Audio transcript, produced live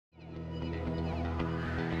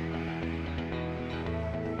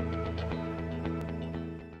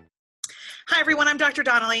Hi, everyone. I'm Dr.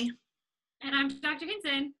 Donnelly. And I'm Dr.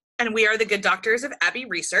 Hinson. And we are the Good Doctors of Abbey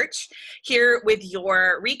Research, here with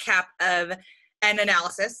your recap of an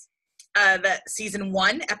analysis of Season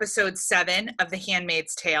 1, Episode 7 of The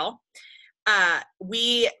Handmaid's Tale.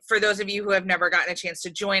 For those of you who have never gotten a chance to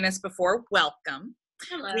join us before, welcome.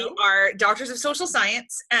 Hello. We are doctors of social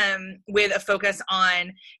science with a focus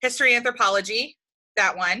on history, anthropology,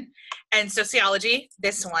 that one, and sociology,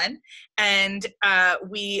 this one. And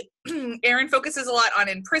Erin focuses a lot on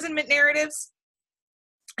imprisonment narratives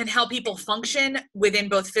and how people function within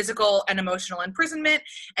both physical and emotional imprisonment.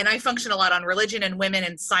 And I function a lot on religion and women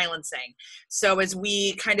and silencing. So as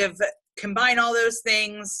we kind of combine all those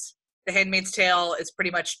things, The Handmaid's Tale is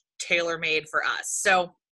pretty much tailor-made for us.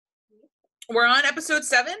 So we're on episode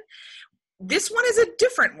 7. This one is a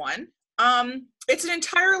different one. It's an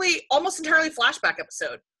almost entirely flashback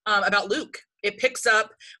episode about Luke. It picks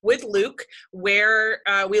up with Luke where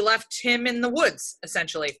we left him in the woods,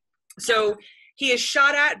 essentially. So he is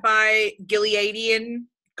shot at by Gileadian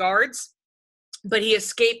guards, but he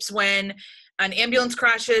escapes when an ambulance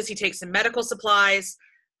crashes. He takes some medical supplies,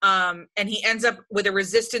 and he ends up with a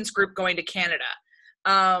resistance group going to Canada.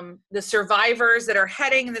 The survivors that are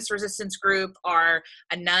heading in this resistance group are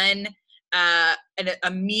a nun,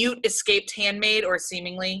 a mute escaped handmaid, or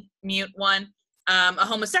seemingly mute one, a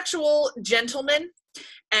homosexual gentleman,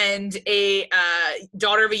 and a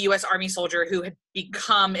daughter of a U.S. Army soldier who had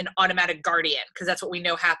become an automatic guardian, because that's what we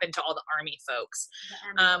know happened to all the Army folks.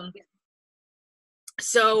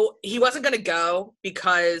 So he wasn't going to go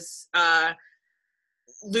because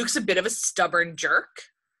Luke's a bit of a stubborn jerk,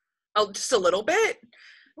 just a little bit.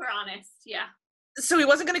 We're honest, yeah. So he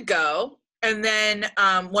wasn't going to go. And then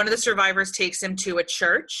one of the survivors takes him to a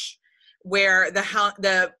church where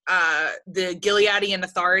the Gileadian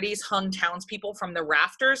authorities hung townspeople from the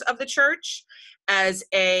rafters of the church as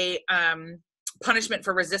a punishment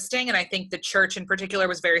for resisting. And I think the church in particular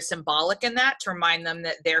was very symbolic in that, to remind them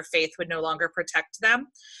that their faith would no longer protect them.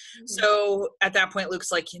 Mm-hmm. So at that point,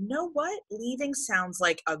 Luke's like, you know what? Leaving sounds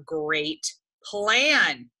like a great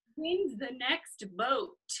plan. When's the next boat?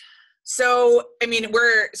 So, I mean, at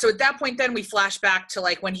that point then we flash back to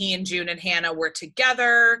like when he and June and Hannah were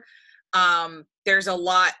together. There's a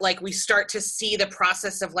lot, like we start to see the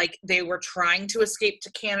process of like, they were trying to escape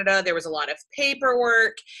to Canada. There was a lot of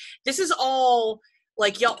paperwork. This is all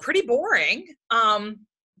like, y'all, pretty boring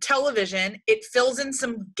television. It fills in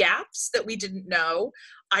some gaps that we didn't know.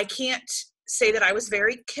 I can't say that I was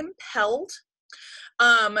very compelled.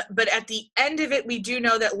 But at the end of it, we do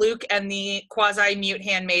know that Luke and the quasi-mute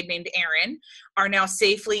handmaid named Erin are now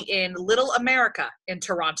safely in Little America in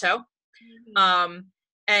Toronto. Mm-hmm.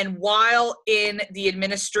 And while in the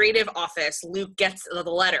administrative office, Luke gets the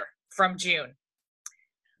letter from June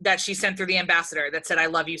that she sent through the ambassador that said, "I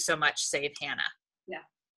love you so much, save Hannah." Yeah.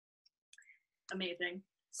 Amazing.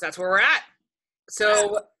 So that's where we're at.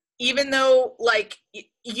 So even though like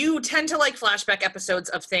you tend to like flashback episodes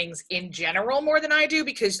of things in general more than I do,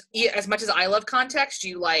 because as much as I love context,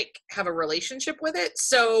 you like have a relationship with it.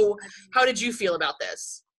 So how did you feel about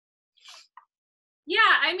this? Yeah,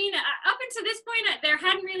 I mean, up until this point, there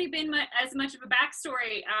hadn't really been as much of a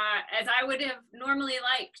backstory as I would have normally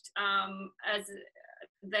liked as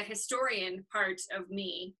the historian part of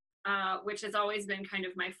me, which has always been kind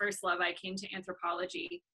of my first love. I came to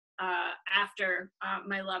anthropology after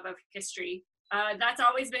my love of history. That's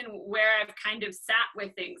always been where I've kind of sat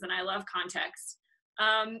with things, and I love context.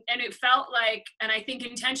 And it felt like, and I think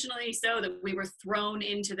intentionally so, that we were thrown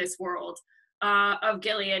into this world of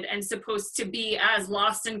Gilead and supposed to be as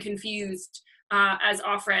lost and confused as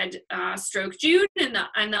Offred stroke June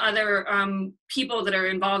and the other people that are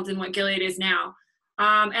involved in what Gilead is now.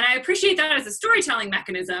 And I appreciate that as a storytelling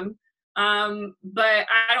mechanism, but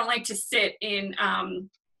I don't like to sit in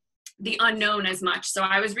the unknown as much. So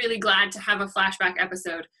I was really glad to have a flashback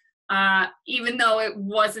episode. Even though it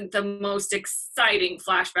wasn't the most exciting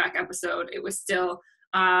flashback episode, it was still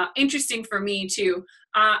interesting for me too.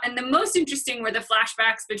 And the most interesting were the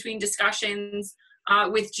flashbacks between discussions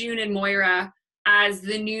with June and Moira as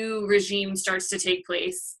the new regime starts to take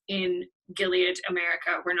place in Gilead,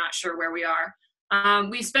 America. We're not sure where we are.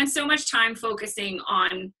 We've spent so much time focusing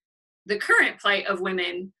on the current plight of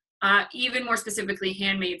women, even more specifically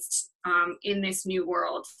handmaids in this new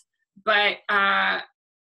world. But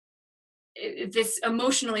this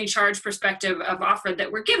emotionally charged perspective of Offred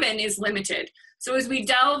that we're given is limited. So as we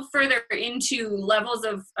delve further into levels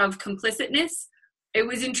of complicitness, it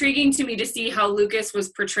was intriguing to me to see how Lucas was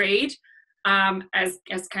portrayed as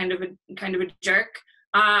kind of a jerk,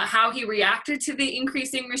 how he reacted to the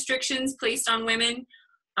increasing restrictions placed on women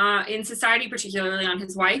in society, particularly on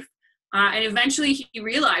his wife, And eventually he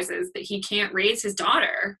realizes that he can't raise his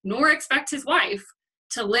daughter nor expect his wife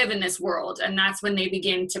to live in this world. And that's when they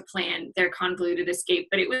begin to plan their convoluted escape.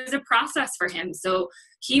 But it was a process for him. So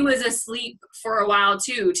he was asleep for a while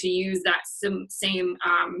too, to use that same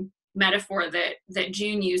metaphor that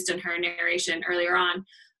June used in her narration earlier on.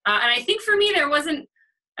 And I think for me, there wasn't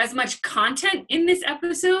as much content in this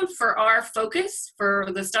episode for our focus, for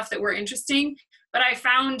the stuff that were interesting, but I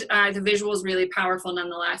found the visuals really powerful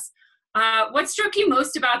nonetheless. What struck you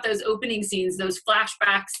most about those opening scenes, those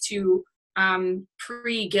flashbacks to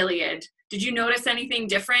pre-Gilead? Did you notice anything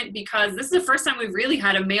different? Because this is the first time we've really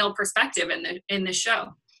had a male perspective in the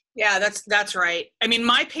show. Yeah, that's right. I mean,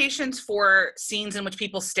 my patience for scenes in which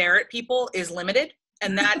people stare at people is limited,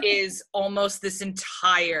 and that is almost this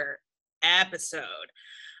entire episode.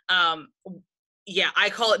 Yeah, I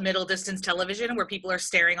call it middle distance television, where people are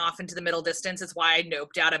staring off into the middle distance. It's why I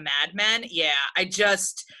noped out of Mad Men. Yeah,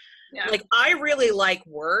 like, I really like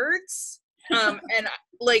words. And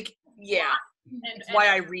like, yeah, it's why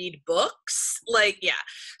I read books. Like, yeah.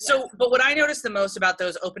 So, but what I noticed the most about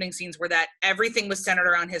those opening scenes were that everything was centered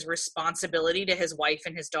around his responsibility to his wife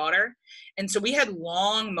and his daughter. And so we had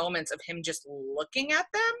long moments of him just looking at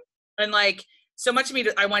them. And like, so much of me,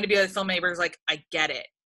 I wanted to be like the filmmaker, like, I get it.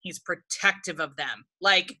 He's protective of them.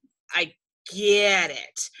 Like, I get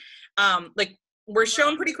it. Like, we're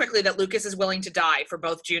shown pretty quickly that Lucas is willing to die for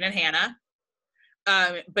both June and Hannah.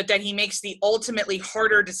 But then he makes the ultimately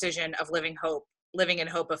harder decision of living in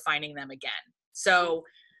hope of finding them again. So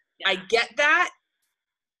I get that.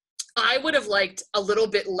 I would have liked a little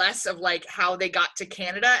bit less of like how they got to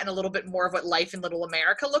Canada and a little bit more of what life in Little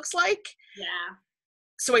America looks like. Yeah.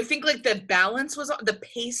 So I think like the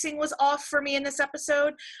pacing was off for me in this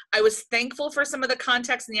episode. I was thankful for some of the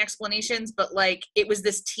context and the explanations, but like it was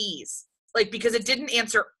this tease, like, because it didn't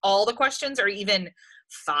answer all the questions or even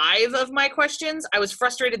 5 of my questions. I was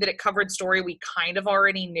frustrated that it covered story we kind of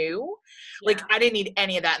already knew. Yeah. Like, I didn't need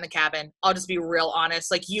any of that in the cabin. I'll just be real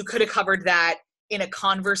honest. Like, you could have covered that in a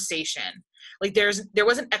conversation. Like, there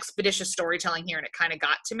wasn't expeditious storytelling here, and it kind of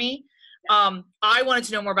got to me. Yeah. I wanted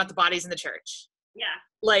to know more about the bodies in the church. Yeah.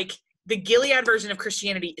 Like, the Gilead version of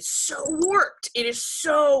Christianity is so warped. It is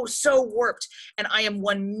so warped. And I am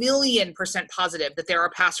 1,000,000% positive that there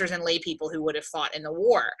are pastors and lay people who would have fought in the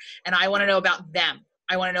war. And I want to know about them.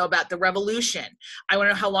 I want to know about the revolution. I want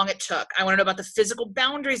to know how long it took. I want to know about the physical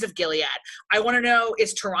boundaries of Gilead. I want to know,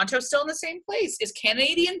 is Toronto still in the same place? Is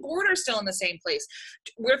Canadian border still in the same place?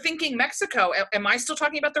 We're thinking Mexico. Am I still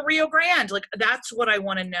talking about the Rio Grande? Like, that's what I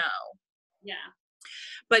want to know. Yeah.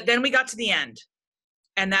 But then we got to the end.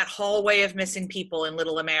 And that hallway of missing people in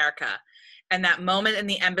Little America, and that moment in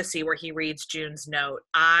the embassy where he reads June's note,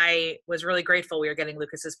 I was really grateful we were getting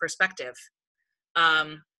Lucas's perspective.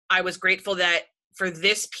 I was grateful that for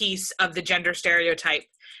this piece of the gender stereotype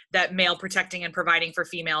that male protecting and providing for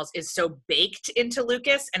females is so baked into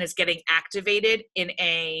Lucas and is getting activated in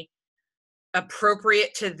a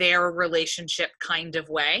appropriate to their relationship kind of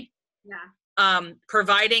way. Yeah.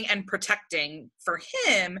 Providing and protecting for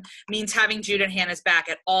him means having Jude and Hannah's back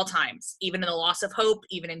at all times, even in the loss of hope,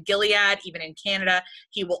 even in Gilead, even in Canada.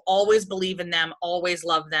 He will always believe in them, always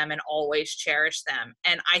love them, and always cherish them.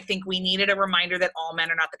 And I think we needed a reminder that all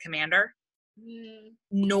men are not the commander,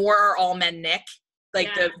 nor are all men Nick, like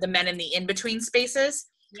the men in the in-between spaces.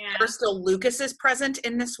 Yeah. There's still Lucas is present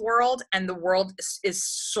in this world, and the world is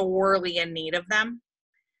sorely in need of them.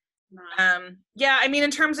 Yeah, I mean,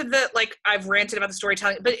 in terms of I've ranted about the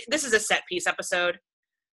storytelling, but this is a set piece episode.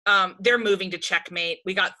 They're moving to checkmate.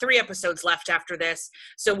 We got 3 episodes left after this,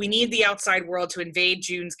 so we need the outside world to invade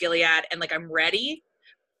June's Gilead, and I'm ready.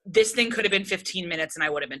 This thing could have been 15 minutes and I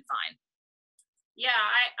would have been fine. Yeah,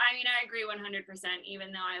 I mean, I agree 100%,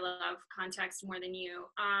 even though I love context more than you.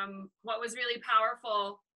 What was really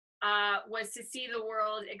powerful was to see the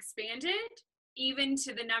world expanded, even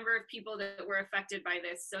to the number of people that were affected by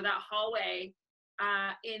this. So that hallway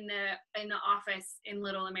in the office in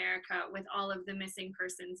Little America with all of the missing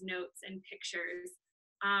persons notes and pictures,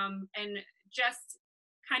 and just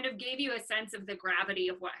kind of gave you a sense of the gravity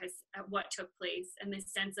of what took place, and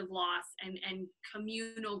this sense of loss and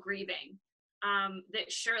communal grieving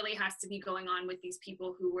that surely has to be going on with these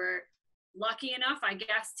people who were lucky enough, I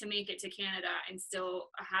guess, to make it to Canada and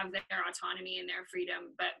still have their autonomy and their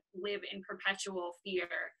freedom, but live in perpetual fear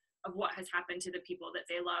of what has happened to the people that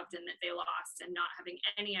they loved and that they lost, and not having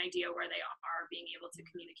any idea where they are, being able to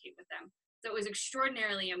communicate with them. So it was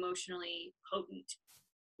extraordinarily emotionally potent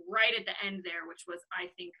right at the end there, which was,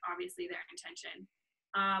 I think, obviously their intention.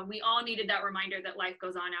 We all needed that reminder that life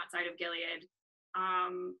goes on outside of Gilead,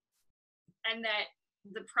 and that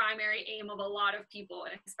the primary aim of a lot of people,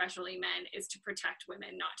 and especially men, is to protect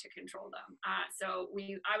women, not to control them. So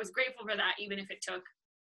I was grateful for that, even if it took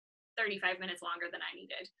 35 minutes longer than I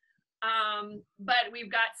needed. But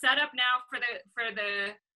we've got set up now for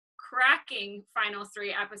the cracking final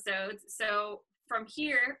 3 episodes. So from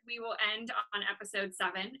here, we will end on episode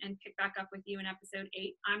 7 and pick back up with you in episode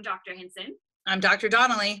 8. I'm Dr. Hinson. I'm Dr.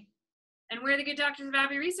 Donnelly. And we're the Good Doctors of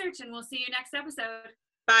Abbey Research, and we'll see you next episode.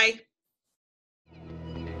 Bye.